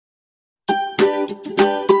Hello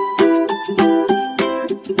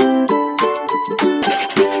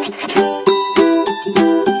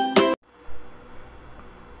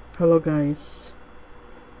guys,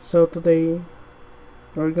 so today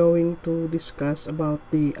we're going to discuss about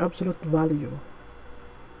the absolute value.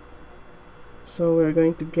 So we're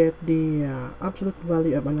going to get the absolute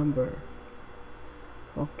value of a number.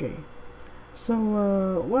 Okay, so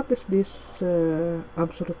what is this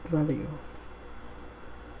absolute value?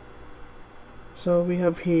 So we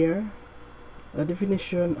have here a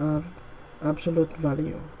definition of absolute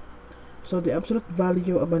value. So the absolute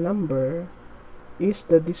value of a number is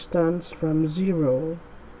the distance from 0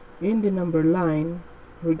 in the number line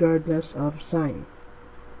regardless of sign.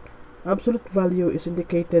 Absolute value is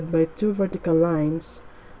indicated by two vertical lines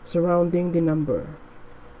surrounding the number.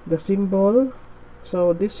 The symbol,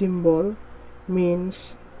 so this symbol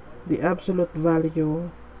means the absolute value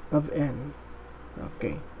of n.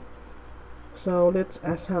 Okay, so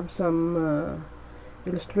let's have some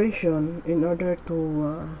illustration in order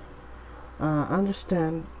to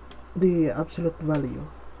understand the absolute value.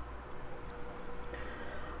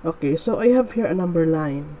 Okay, so I have here a number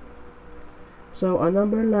line. So a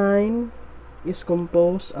number line is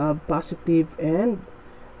composed of positive and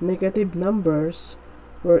negative numbers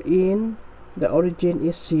wherein the origin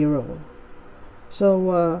is 0.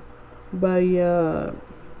 So by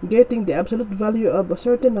getting the absolute value of a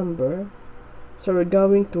certain number, so we're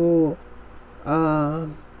going to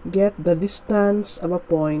get the distance of a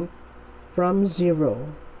point from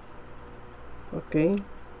 0. Okay,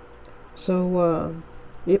 so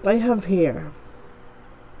if I have here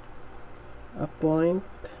a point,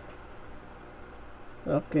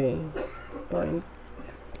 okay,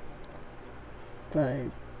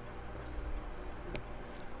 0.5,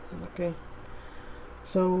 okay,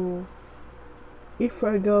 so if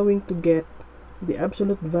we're going to get the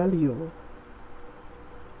absolute value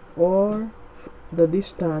or the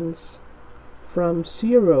distance from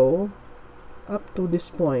 0 up to this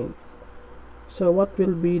point, so what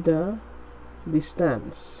will be the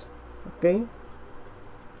distance? Okay,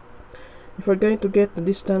 if we're going to get the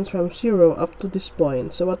distance from 0 up to this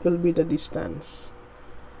point, so what will be the distance?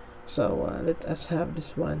 So let us have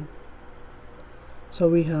this one. So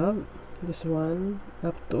we have this one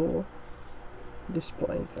up to this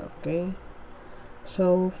point. Okay,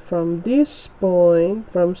 so from this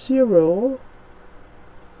point, from 0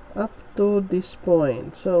 up to this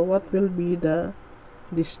point, so what will be the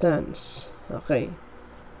distance? Okay,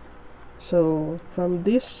 so from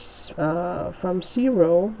this from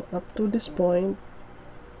 0 up to this point,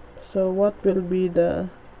 so what will be the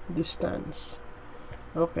distance?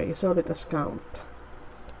 Okay, so let us count.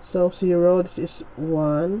 So 0, this is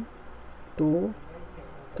 1, 2,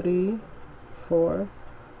 3, 4,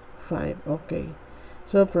 5. Okay,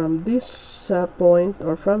 so from this point,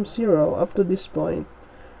 or from 0 up to this point,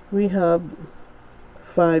 we have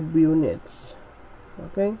 5 units.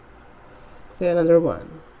 Okay, another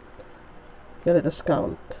one. Okay, let us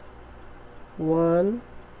count. 1,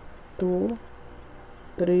 2,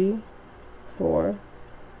 3, 4,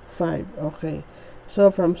 5. Okay,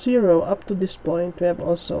 so from 0 up to this point, we have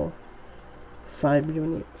also 5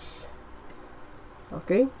 units.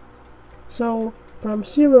 Okay, so from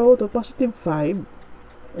 0 to positive 5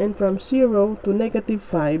 and from 0 to negative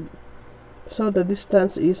 5, so the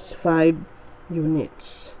distance is 5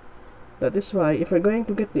 units. That is why if we're going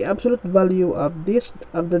to get the absolute value of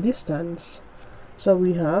the distance, so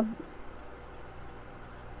we have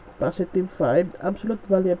positive 5. Absolute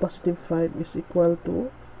value of positive 5 is equal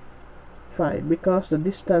to 5 because the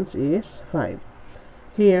distance is 5.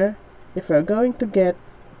 Here, if we're going to get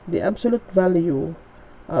the absolute value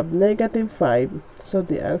of negative 5, so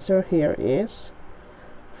the answer here is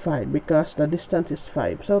 5 because the distance is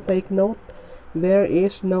 5. So take note, there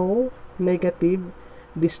is no negative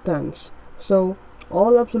distance. So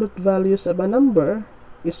all absolute values of a number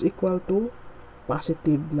is equal to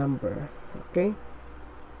positive number. Okay,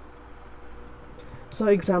 so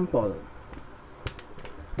example,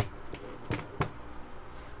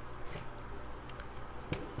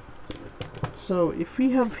 so if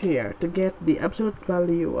we have here to get the absolute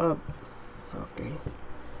value of, okay,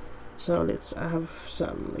 so let's have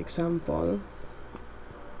some example.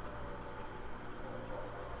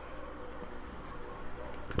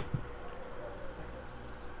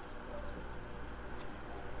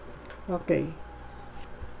 Okay,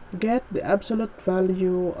 get the absolute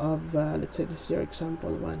value of let's say this is your example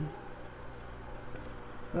 1.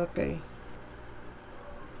 Okay,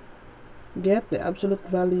 get the absolute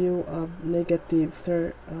value of negative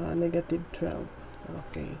 12.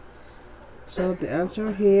 Okay, so the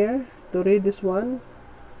answer here, to read this one,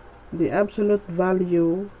 the absolute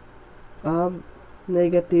value of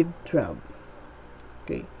negative 12.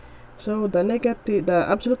 Okay, so the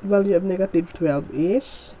absolute value of negative 12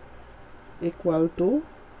 is equal to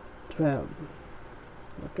 12.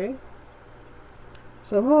 Okay,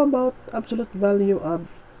 so how about absolute value of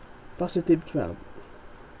positive 12?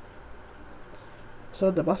 So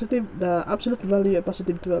the absolute value of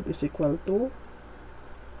positive 12 is equal to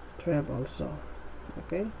 12 also.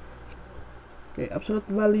 Okay, absolute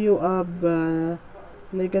value of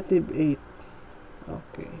negative 8.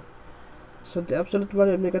 Okay, so the absolute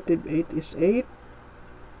value of negative 8 is 8.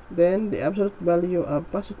 Then the absolute value of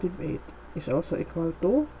positive 8 is also equal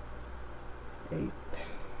to 8.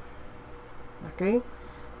 Okay,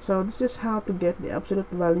 so this is how to get the absolute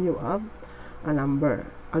value of a number.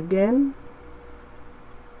 Again,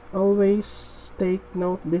 always take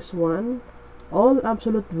note this one. All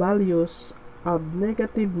absolute values of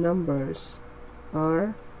negative numbers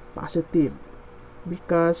are positive,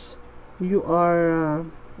 because you are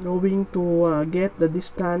going to get the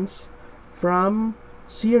distance from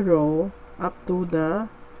 0 up to the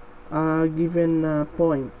given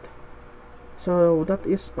point. So that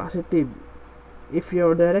is positive. If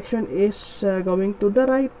your direction is going to the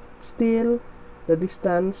right, still the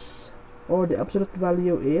distance or the absolute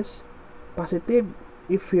value is positive.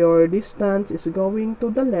 If your distance is going to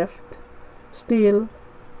the left, still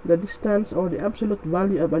the distance or the absolute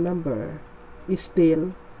value of a number is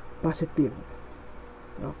still positive.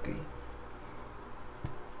 Okay,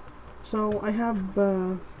 so I have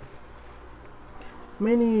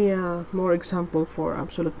many more example for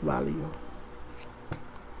absolute value.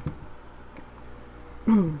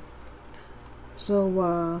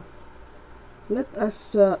 So let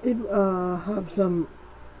us have some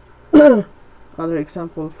other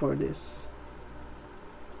example for this.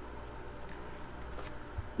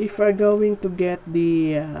 If we're going to get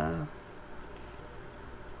the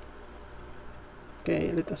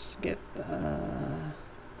okay, let us get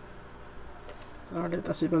or let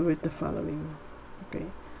us evaluate the following. Okay,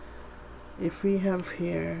 if we have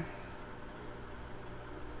here,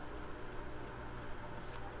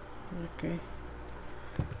 okay,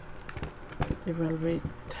 evaluate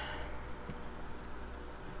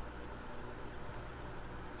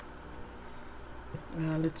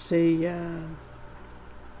let's say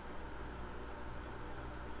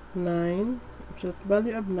 9, absolute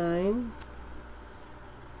value of 9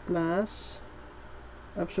 plus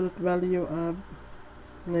absolute value of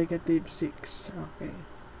negative 6. Okay,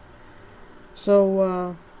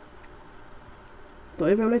 so to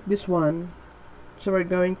evaluate this one, so we're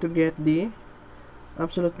going to get the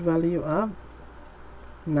absolute value of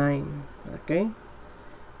 9. Okay,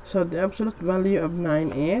 so the absolute value of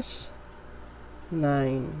 9 is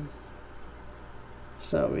 9.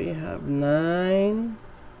 So we have 9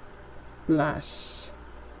 plus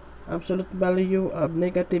absolute value of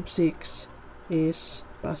negative 6 is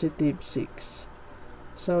positive 6.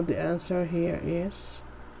 So the answer here is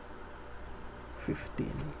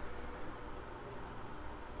 15.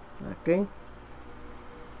 Okay,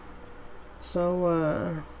 so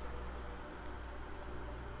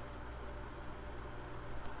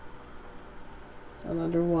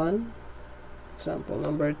another one, example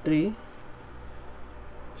number 3.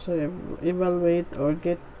 So evaluate or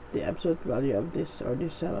get the absolute value of this, or the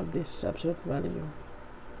sum of this absolute value.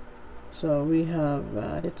 So we have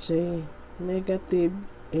let's say negative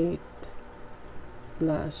 8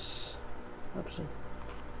 plus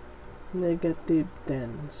negative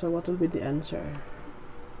 10. So what will be the answer?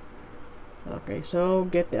 Okay, so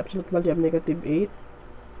get the absolute value of negative 8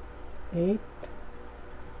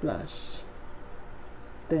 plus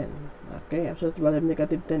 10. Okay, absolute value of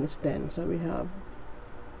negative 10 is 10, so we have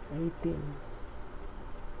 18.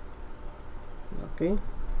 Okay,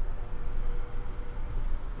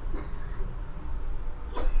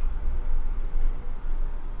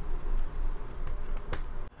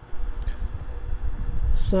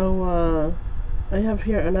 so I have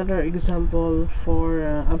here another example for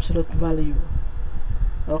absolute value.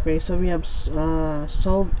 Okay, so we have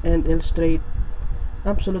solve and illustrate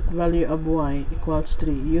absolute value of y equals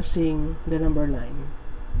 3 using the number line.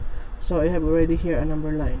 So I have already here a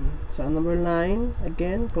number line. So a number line,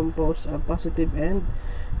 again, composed of positive and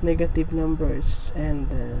negative numbers, and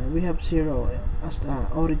we have 0 as the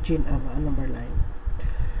origin of a number line.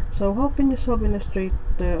 So how can you solve and illustrate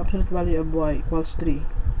the absolute value of y equals 3?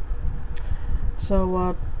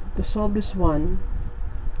 So to solve this one,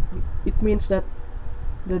 it means that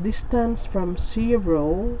the distance from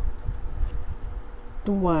 0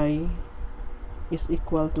 to y is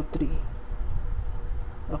equal to 3.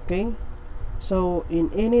 Okay, so in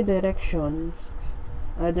any directions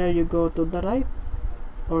either you go to the right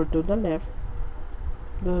or to the left.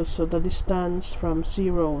 So the distance from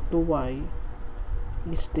 0 to y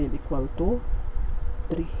is still equal to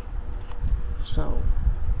 3. So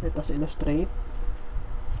let us illustrate.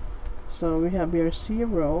 So we have here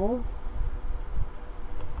 0,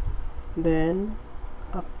 then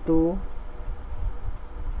up to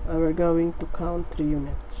we're going to count 3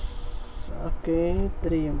 units. Okay,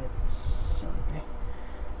 3 units. Okay,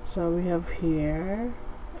 so we have here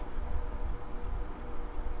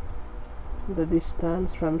the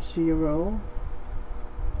distance from 0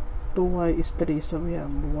 to y is 3, so we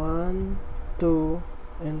have 1, 2,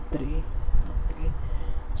 and 3. Okay,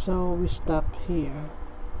 so we stop here.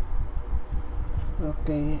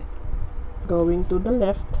 Okay, going to the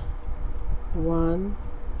left, 1,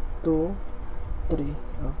 2, 3.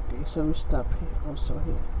 Okay, so we stop here, also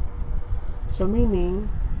here. So meaning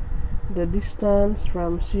the distance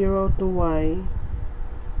from 0 to y,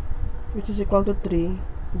 which is equal to 3,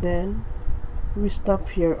 then we stop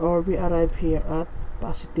here, or we arrive here at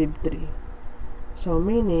positive 3. So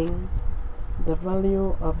meaning the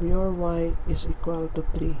value of your y is equal to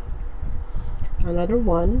 3. Another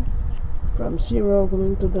one, from 0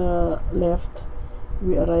 going to the left,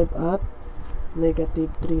 we arrive at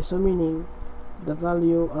negative 3. So meaning the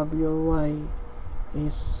value of your y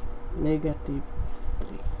is negative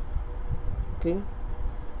 3. Okay,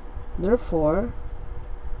 therefore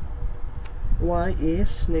y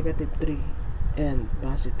is negative 3 and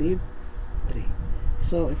positive 3.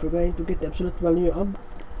 So if we're going to get the absolute value of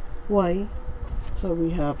y, so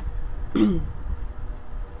we have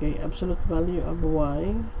okay, absolute value of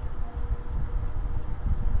y,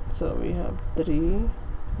 so we have 3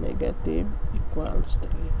 negative equals 3.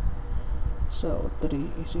 So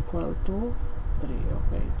 3 is equal to 3.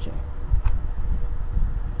 Okay, check.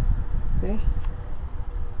 Okay,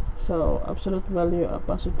 so absolute value of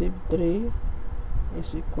positive 3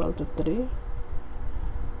 is equal to 3.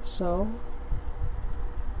 So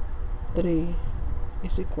 3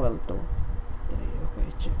 is equal to 3. Okay,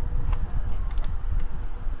 check.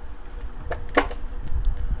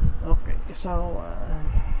 Okay, so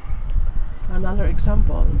another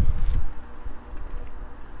example,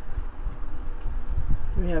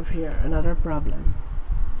 we have here another problem.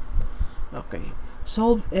 Okay,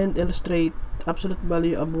 solve and illustrate absolute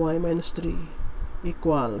value of y minus 3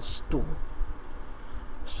 equals 2.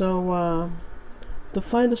 So to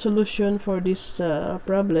find the solution for this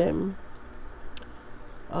problem,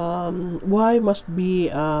 y must be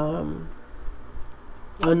a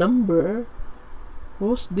number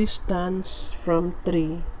whose distance from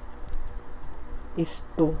 3 is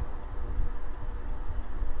 2.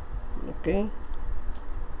 Okay,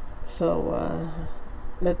 so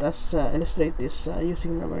let us illustrate this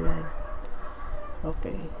using number 9.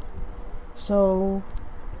 Okay, so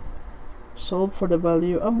solve for the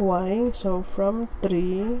value of y. So from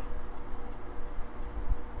 3,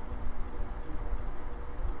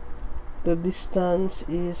 the distance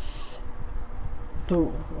is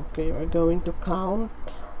 2. Okay, we're going to count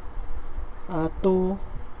 2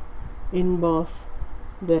 in both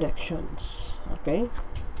directions. Okay,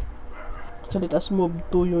 so let us move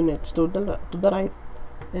 2 units to the right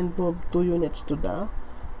and move 2 units to the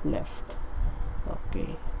left.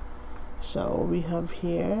 Okay, so we have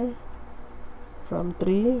here from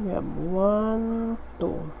 3 we have 1,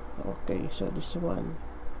 2. Okay, so this one,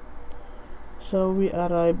 so we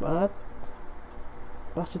arrive at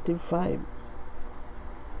positive 5.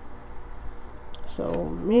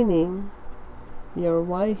 So meaning your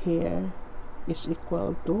y here is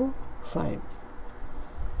equal to 5.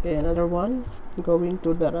 Okay, another one, going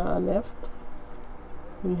to the left,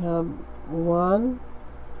 we have 1,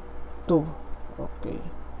 2. Okay,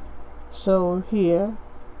 so here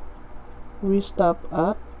we stop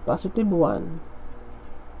at positive 1,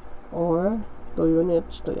 or 2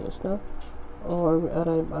 units now, or we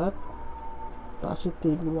arrive at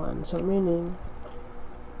positive 1. So meaning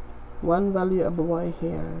one value of y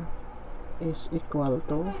here is equal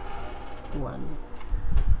to 1.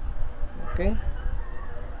 Okay,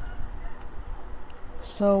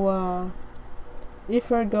 so if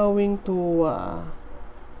we're going to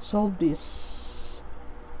solve this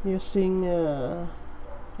using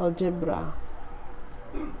algebra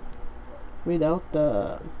without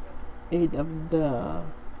the aid of the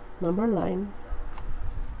number line,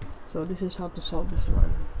 so this is how to solve this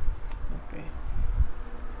one.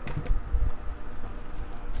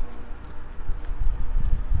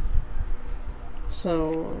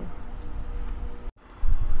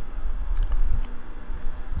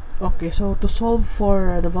 Okay, so to solve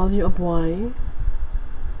for the value of y,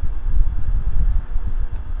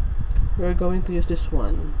 we're going to use this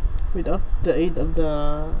one without the aid of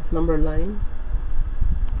the number line.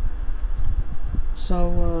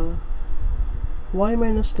 So y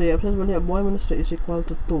minus 3, after we have y minus 3 is equal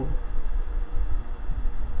to 2.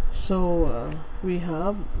 So we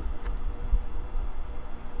have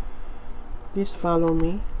this, follow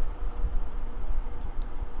me.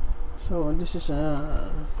 So this is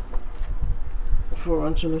for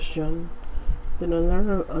one solution. Then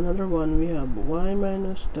another one, we have y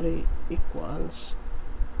minus 3 equals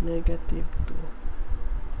negative 2.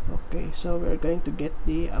 Okay, so we're going to get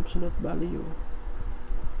the absolute value,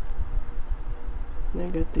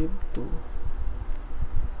 negative 2.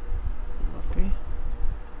 Okay,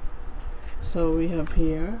 so we have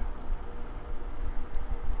here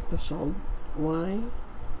to solve y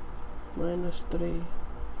minus 3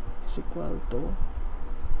 is equal to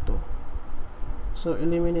 2. So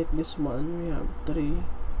eliminate this one, we have 3.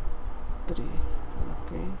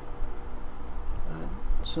 Okay, and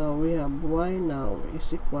so we have y now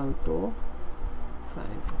is equal to 5.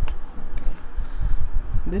 Okay,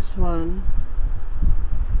 this one,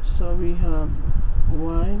 so we have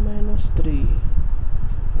y minus 3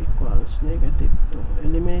 equals negative 2.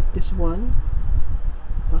 Eliminate this one,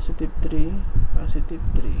 positive 3, positive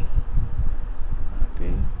 3.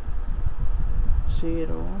 Okay,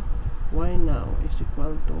 0. Y now is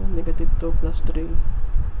equal to negative 2 plus 3,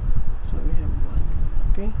 so we have 1.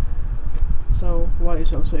 Okay, so y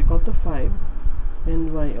is also equal to 5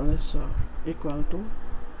 and y also equal to